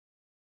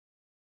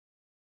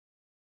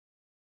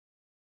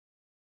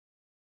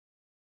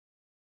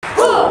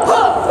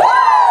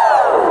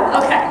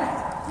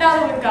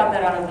have got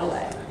that out of the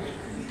way.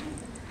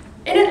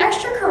 In an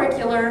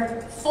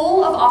extracurricular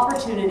full of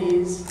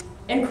opportunities,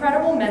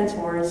 incredible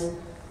mentors,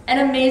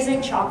 and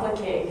amazing chocolate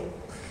cake,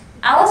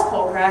 Alice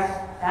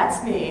Polcrack,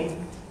 that's me,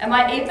 and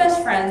my 8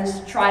 best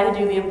friends try to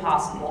do the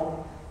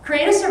impossible.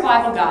 Create a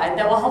survival guide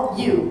that will help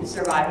you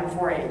survive in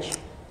 4-H.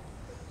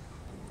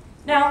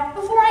 Now,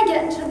 before I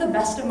get into the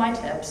best of my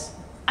tips,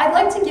 I'd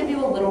like to give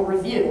you a little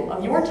review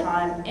of your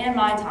time and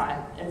my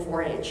time in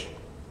 4-H.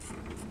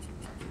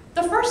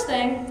 The first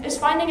thing is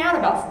finding out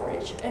about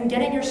 4-H and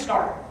getting your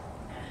start.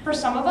 For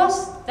some of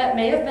us, that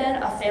may have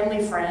been a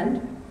family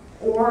friend,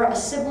 or a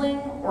sibling,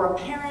 or a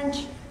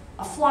parent,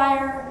 a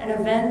flyer, an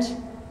event.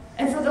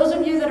 And for those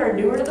of you that are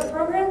newer to the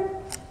program,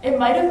 it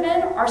might have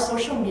been our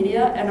social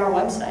media and our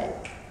website.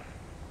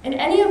 In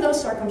any of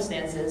those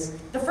circumstances,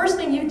 the first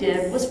thing you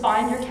did was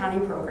find your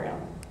county program.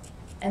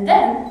 And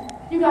then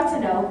you got to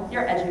know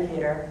your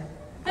educator.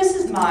 This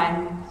is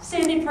mine,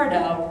 Sandy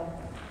Pardo,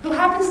 who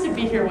happens to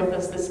be here with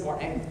us this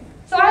morning.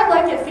 So I'd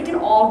like it if we could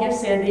all give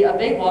Sandy a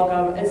big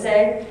welcome and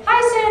say, "Hi,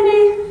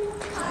 Sandy."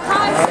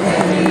 Hi,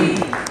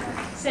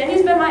 Sandy.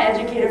 Sandy's been my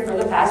educator for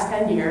the past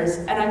 10 years,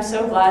 and I'm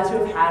so glad to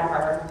have had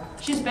her.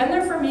 She's been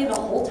there for me the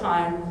whole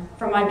time,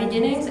 from my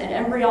beginnings in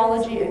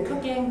embryology and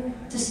cooking,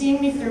 to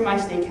seeing me through my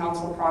state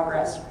council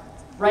progress,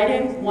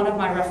 writing one of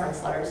my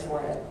reference letters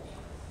for it.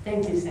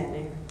 Thank you,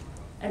 Sandy.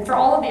 And for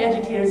all of the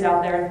educators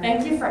out there,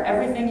 thank you for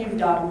everything you've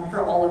done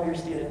for all of your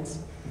students.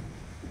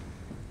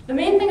 The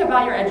main thing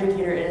about your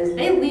educator is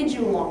they lead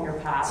you along your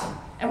path,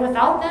 and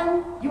without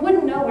them, you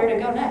wouldn't know where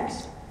to go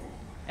next.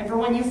 And for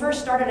when you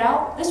first started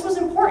out, this was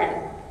important.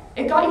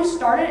 It got you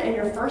started in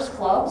your first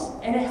clubs,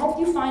 and it helped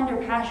you find your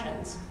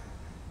passions.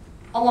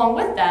 Along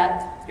with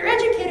that, your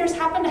educators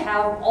happen to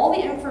have all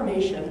the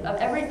information of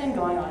everything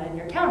going on in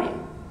your county.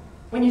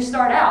 When you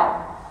start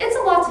out, it's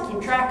a lot to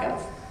keep track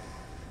of.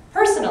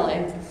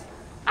 Personally,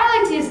 I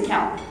like to use a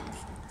calendar.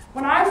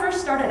 When I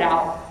first started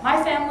out,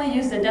 my family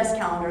used a desk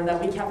calendar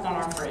that we kept on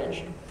our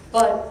fridge.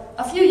 But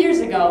a few years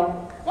ago,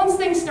 once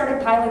things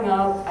started piling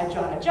up, I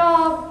joined a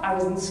job, I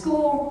was in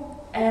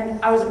school, and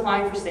I was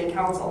applying for state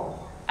council.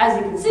 As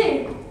you can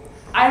see,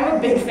 I am a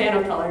big fan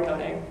of color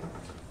coding.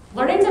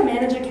 Learning to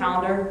manage a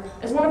calendar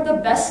is one of the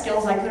best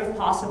skills I could have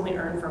possibly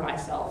earned for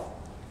myself.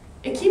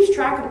 It keeps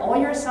track of all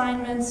your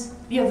assignments,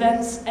 the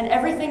events, and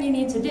everything you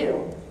need to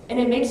do, and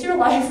it makes your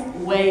life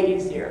way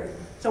easier.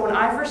 So when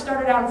I first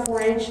started out in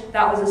 4-H,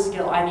 that was a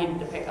skill I needed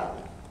to pick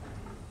up.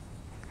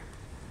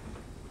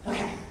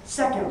 Okay,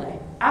 secondly,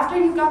 after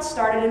you got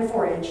started in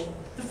 4-H,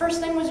 the first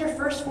thing was your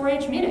first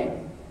 4-H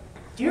meeting.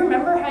 Do you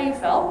remember how you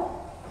felt?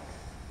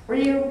 Were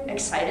you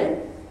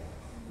excited?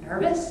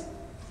 Nervous?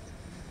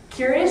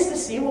 Curious to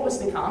see what was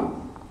to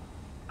come?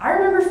 I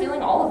remember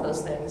feeling all of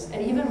those things,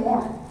 and even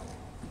more.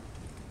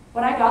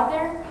 When I got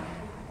there,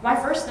 my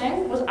first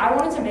thing was I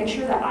wanted to make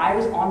sure that I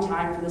was on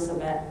time for this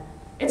event.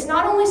 It's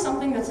not only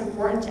something that's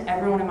important to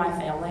everyone in my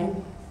family,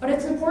 but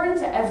it's important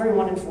to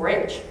everyone in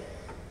 4-H.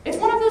 It's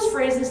one of those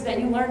phrases that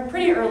you learn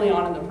pretty early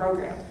on in the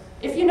program.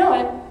 If you know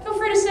it, feel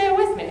free to say it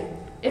with me.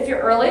 If you're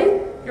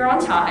early, you're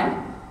on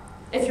time.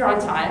 If you're on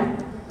time,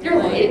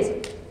 you're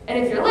late. And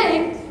if you're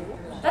late,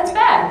 that's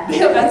bad.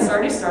 The event's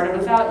already started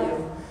without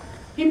you.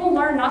 People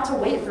learn not to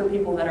wait for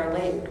people that are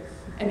late.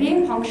 And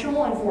being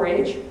punctual in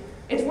 4-H,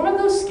 it's one of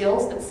those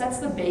skills that sets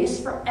the base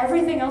for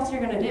everything else you're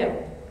going to do.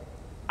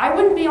 I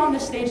wouldn't be on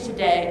this stage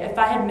today if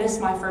I had missed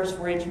my first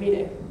 4-H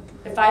meeting,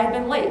 if I had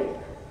been late.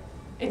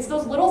 It's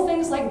those little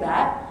things like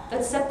that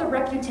that set the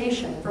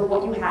reputation for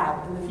what you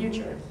have in the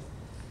future.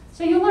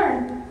 So you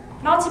learn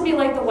not to be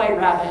like the White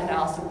Rabbit in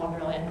Alice in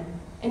Wonderland,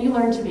 and you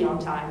learn to be on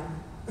time.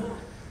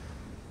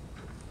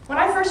 When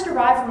I first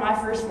arrived for my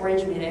first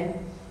 4-H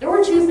meeting, there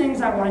were 2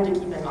 things I wanted to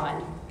keep in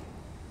mind.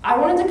 I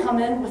wanted to come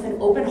in with an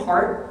open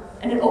heart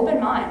and an open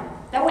mind.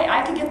 That way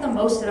I could get the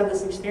most out of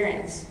this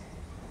experience.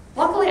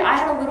 Luckily, I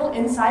had a little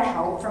inside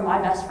help from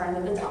my best friend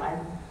at the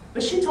time,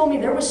 but she told me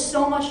there was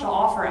so much to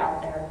offer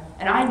out there,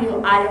 and I knew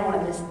I didn't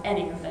want to miss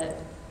any of it.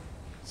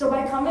 So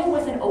by coming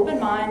with an open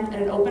mind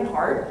and an open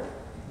heart,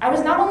 I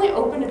was not only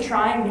open to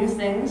trying new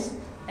things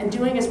and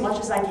doing as much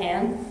as I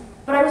can,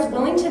 but I was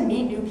willing to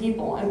meet new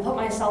people and put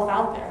myself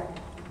out there.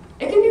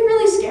 It can be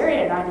really scary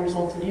at 9 years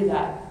old to do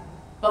that,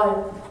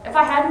 but if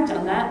I hadn't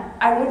done that,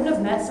 I wouldn't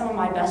have met some of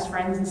my best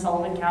friends in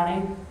Sullivan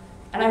County,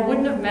 and I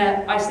wouldn't have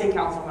met my state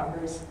council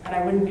members, and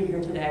I wouldn't be here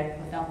today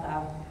without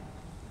that.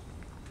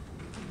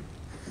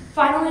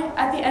 Finally,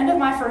 at the end of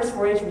my first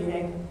 4-H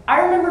meeting, I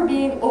remember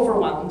being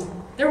overwhelmed.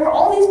 There were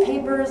all these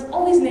papers,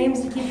 all these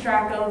names to keep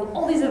track of,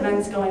 all these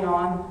events going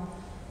on.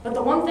 But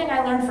the one thing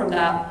I learned from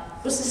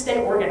that was to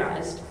stay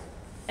organized.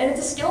 And it's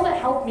a skill that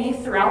helped me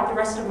throughout the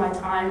rest of my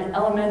time in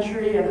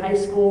elementary and high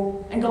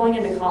school and going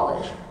into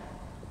college.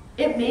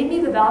 It made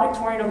me the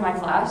valedictorian of my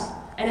class,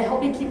 and it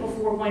helped me keep a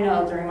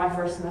 4.0 during my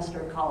first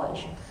semester of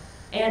college.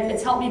 And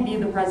it's helped me be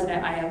the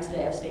president I am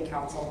today of state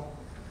council.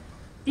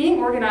 Being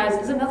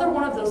organized is another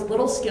one of those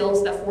little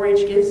skills that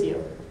 4-H gives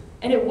you,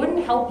 and it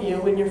wouldn't help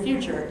you in your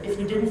future if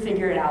you didn't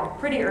figure it out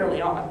pretty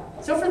early on.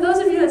 So for those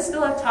of you that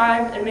still have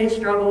time and may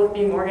struggle with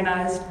being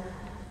organized,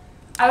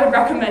 I would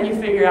recommend you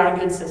figure out a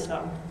good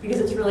system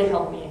because it's really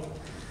helped me.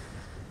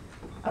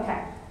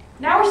 Okay,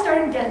 now we're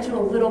starting to get into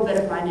a little bit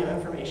of my new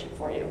information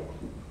for you.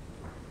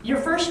 Your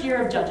first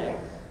year of judging.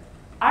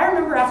 I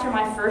remember after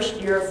my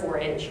first year of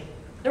 4-H,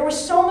 there was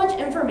so much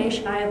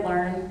information I had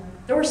learned,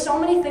 there were so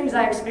many things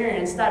I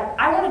experienced that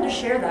I wanted to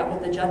share that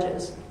with the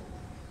judges.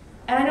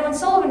 And I know in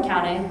Sullivan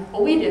County,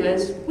 what we do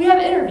is we have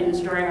interviews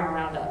during our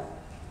roundup.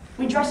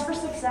 We dress for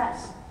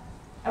success,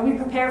 and we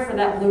prepare for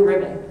that blue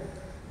ribbon.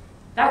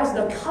 That was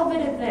the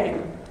coveted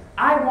thing.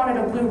 I wanted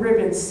a blue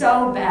ribbon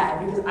so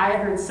bad because I had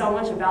heard so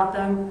much about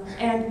them,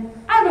 and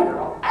I'm a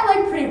girl. I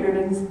like pretty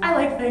ribbons. I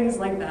like things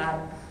like that,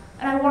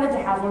 and I wanted to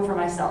have one for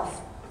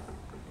myself.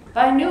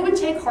 But I knew it would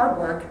take hard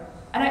work,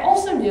 and I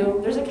also knew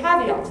there's a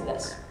caveat to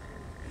this.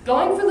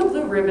 Going for the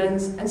blue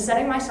ribbons and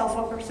setting myself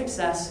up for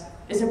success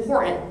is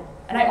important,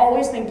 and I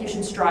always think you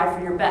should strive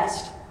for your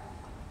best.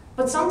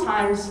 But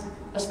sometimes,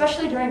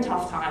 especially during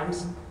tough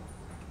times,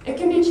 it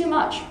can be too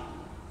much.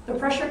 The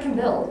pressure can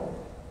build,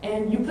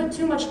 and you put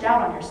too much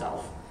doubt on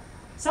yourself.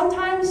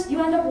 Sometimes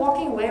you end up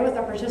walking away with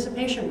a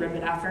participation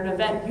ribbon after an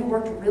event you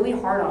worked really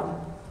hard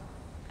on,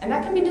 and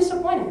that can be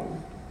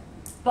disappointing.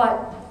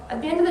 But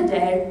at the end of the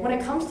day, when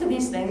it comes to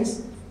these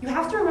things, you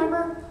have to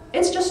remember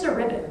it's just a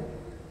ribbon.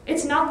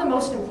 It's not the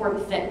most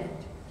important thing.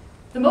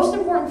 The most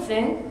important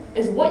thing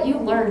is what you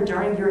learned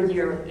during your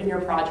year in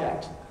your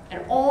project,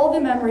 and all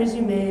the memories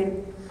you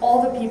made,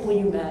 all the people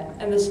you met,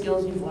 and the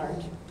skills you've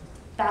learned.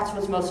 That's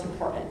what's most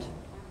important.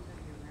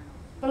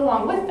 But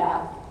along with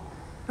that,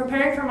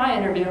 preparing for my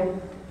interview,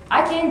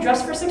 I came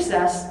dressed for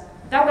success.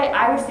 That way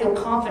I would feel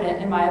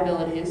confident in my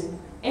abilities,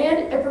 and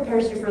it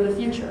prepares you for the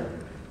future.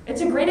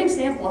 It's a great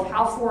example of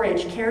how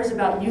 4-H cares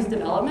about youth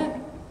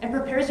development and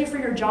prepares you for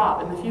your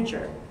job in the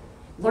future.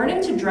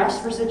 Learning to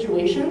dress for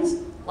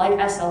situations like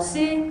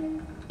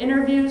SLC,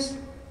 interviews,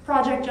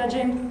 project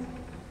judging,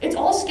 it's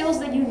all skills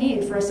that you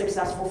need for a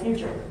successful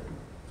future.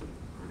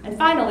 And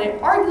finally,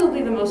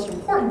 arguably the most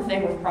important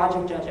thing with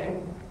project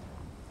judging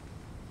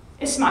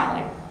is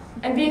smiling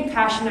and being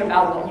passionate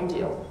about what you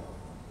do.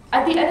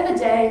 At the end of the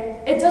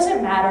day, it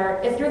doesn't matter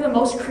if you're the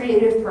most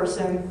creative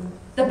person,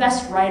 the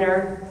best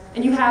writer,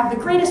 and you have the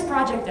greatest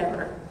project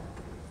ever.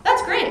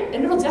 That's great,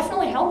 and it'll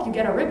definitely help you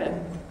get a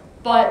ribbon.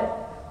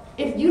 But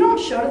if you don't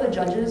show to the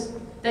judges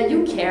that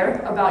you care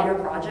about your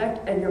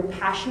project and you're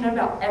passionate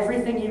about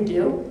everything you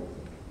do,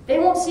 they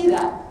won't see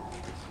that.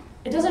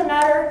 It doesn't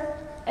matter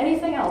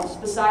anything else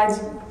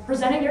besides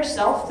presenting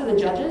yourself to the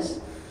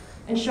judges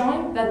and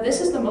showing that this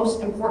is the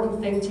most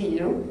important thing to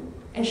you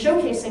and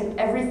showcasing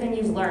everything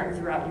you've learned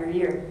throughout your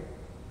year.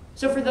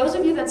 So for those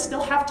of you that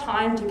still have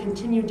time to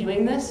continue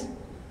doing this,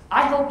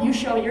 I hope you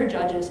show your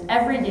judges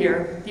every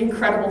year the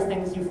incredible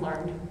things you've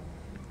learned.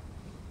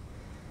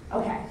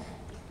 Okay,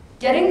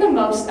 getting the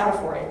most out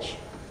of 4-H.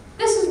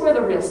 This is where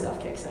the real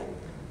stuff kicks in.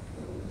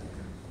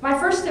 My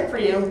first tip for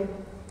you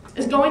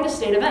is going to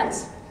state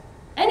events.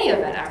 Any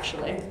event,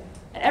 actually.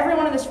 And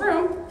everyone in this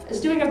room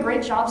is doing a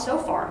great job so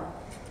far.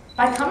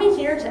 By coming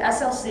here to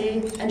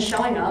SLC and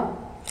showing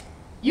up,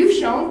 you've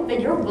shown that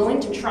you're willing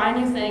to try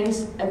new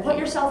things and put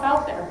yourself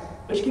out there,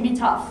 which can be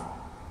tough.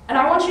 And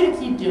I want you to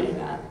keep doing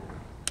that.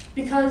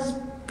 Because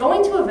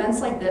going to events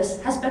like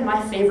this has been my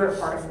favorite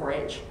part of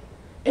 4-H.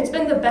 It's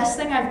been the best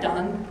thing I've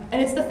done,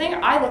 and it's the thing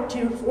I look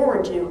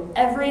forward to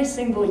every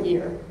single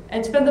year. And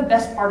it's been the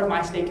best part of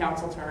my state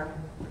council term.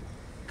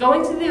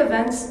 Going to the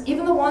events,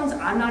 even the ones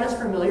I'm not as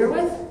familiar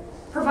with,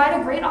 provide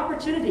a great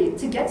opportunity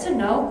to get to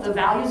know the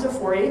values of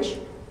 4-H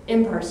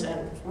in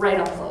person, right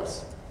up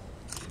close.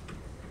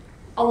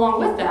 Along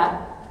with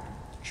that,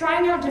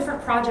 trying out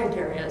different project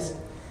areas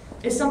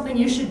is something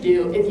you should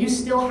do if you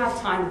still have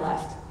time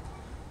left.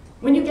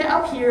 When you get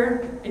up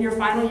here in your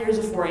final years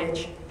of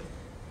 4-H,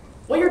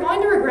 what you're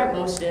going to regret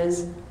most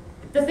is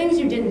the things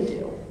you didn't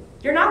do.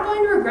 You're not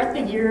going to regret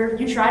the year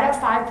you tried out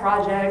 5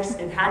 projects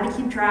and had to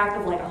keep track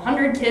of like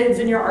 100 kids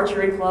in your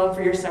archery club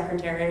for your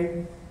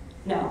secretary.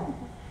 No.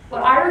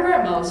 What I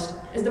regret most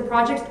is the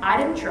projects I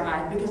didn't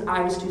try because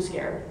I was too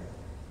scared.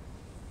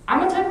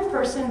 I'm a type of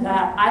person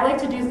that I like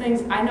to do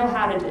things I know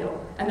how to do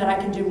and that I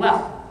can do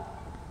well.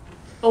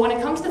 But when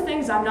it comes to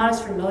things I'm not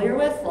as familiar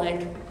with,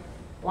 like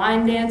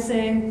line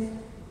dancing,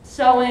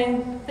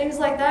 sewing, things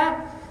like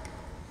that,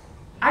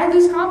 I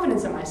lose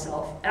confidence in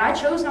myself, and I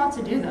chose not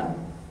to do them.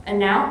 And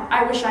now,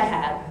 I wish I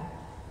had.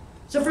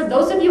 So for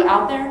those of you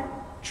out there,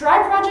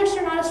 try projects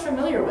you're not as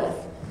familiar with.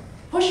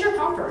 Push your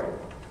comfort.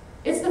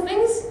 It's the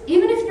things,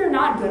 even if you're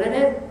not good at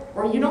it,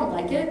 or you don't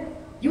like it,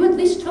 you at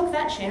least took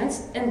that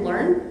chance and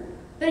learned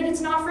that it's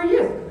not for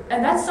you.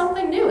 And that's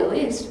something new, at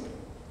least.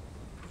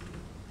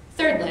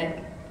 Thirdly,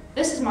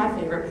 this is my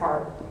favorite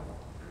part.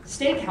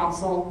 State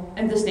Council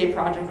and the State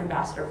Project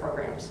Ambassador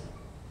programs.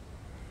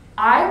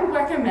 I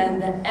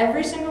recommend that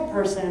every single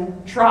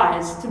person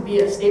tries to be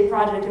a State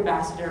Project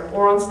Ambassador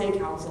or on State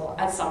Council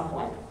at some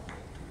point.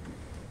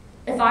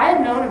 If I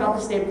had known about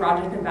the State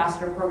Project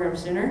Ambassador program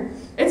sooner,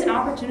 it's an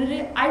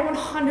opportunity I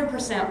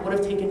 100% would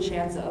have taken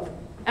chance of.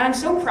 And I'm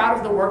so proud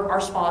of the work our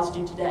spas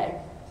do today.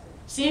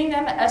 Seeing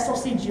them at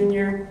SLC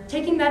Junior,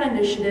 taking that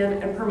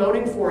initiative and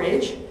promoting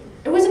 4-H,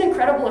 It was an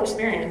incredible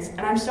experience,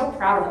 and I'm so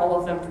proud of all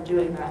of them for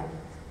doing that.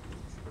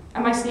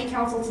 And my state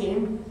council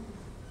team,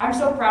 I'm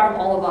so proud of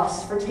all of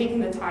us for taking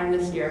the time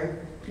this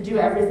year to do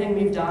everything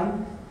we've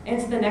done. And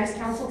to the next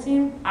council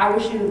team, I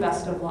wish you the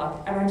best of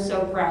luck, and I'm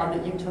so proud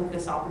that you took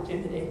this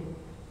opportunity.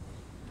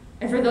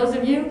 And for those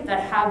of you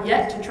that have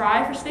yet to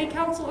try for state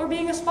council or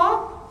being a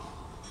spa,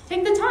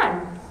 take the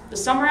time. The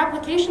summer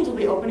applications will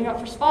be opening up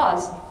for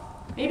spas.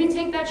 Maybe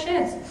take that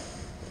chance.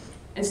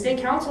 And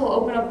state council will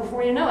open up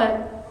before you know it,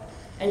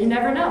 and you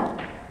never know.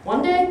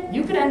 One day,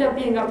 you could end up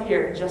being up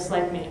here just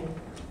like me.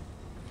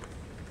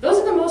 Those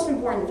are the most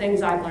important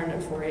things I've learned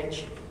in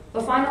 4-H.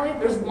 But finally,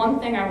 there's one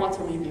thing I want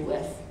to leave you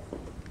with.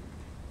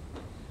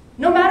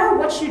 No matter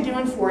what you do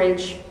in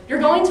 4-H, you're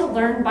going to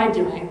learn by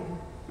doing.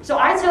 So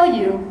I tell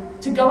you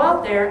to go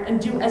out there and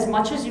do as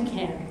much as you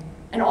can,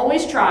 and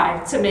always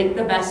try to make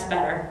the best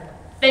better.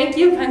 Thank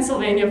you,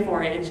 Pennsylvania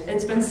 4-H.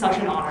 It's been such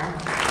an honor.